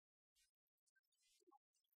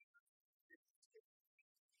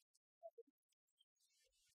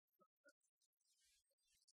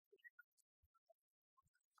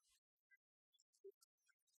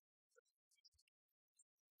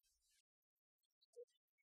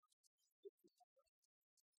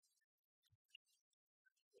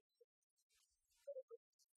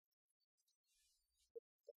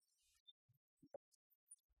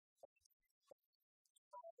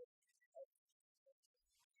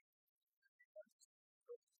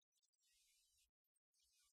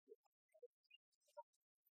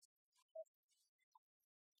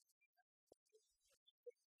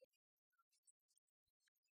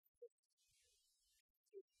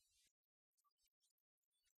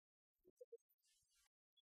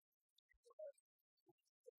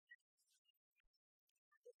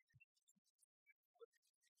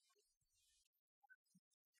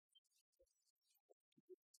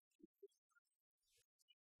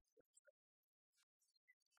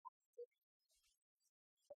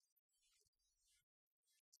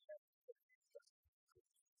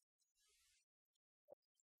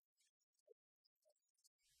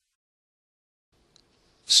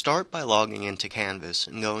Start by logging into Canvas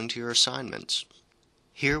and going to your assignments.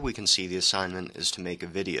 Here we can see the assignment is to make a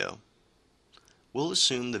video. We'll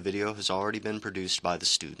assume the video has already been produced by the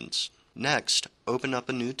students. Next, open up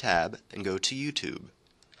a new tab and go to YouTube.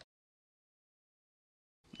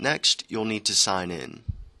 Next, you'll need to sign in.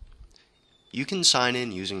 You can sign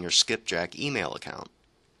in using your Skipjack email account.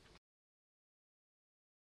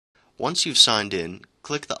 Once you've signed in,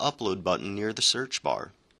 click the Upload button near the search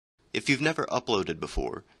bar. If you've never uploaded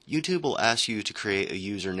before, YouTube will ask you to create a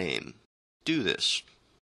username. Do this.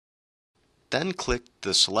 Then click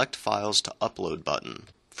the Select Files to Upload button.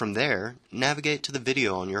 From there, navigate to the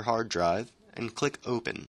video on your hard drive and click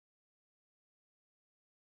Open.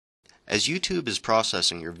 As YouTube is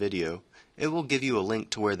processing your video, it will give you a link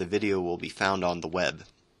to where the video will be found on the web.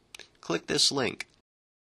 Click this link.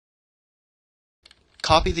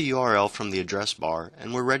 Copy the URL from the address bar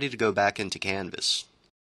and we're ready to go back into Canvas.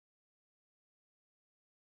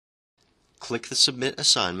 Click the Submit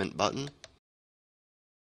Assignment button.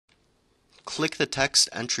 Click the Text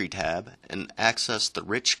Entry tab and access the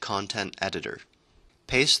Rich Content Editor.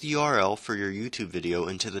 Paste the URL for your YouTube video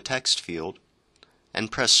into the text field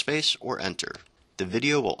and press space or enter. The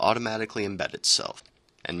video will automatically embed itself.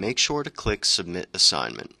 And make sure to click Submit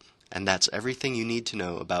Assignment. And that's everything you need to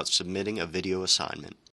know about submitting a video assignment.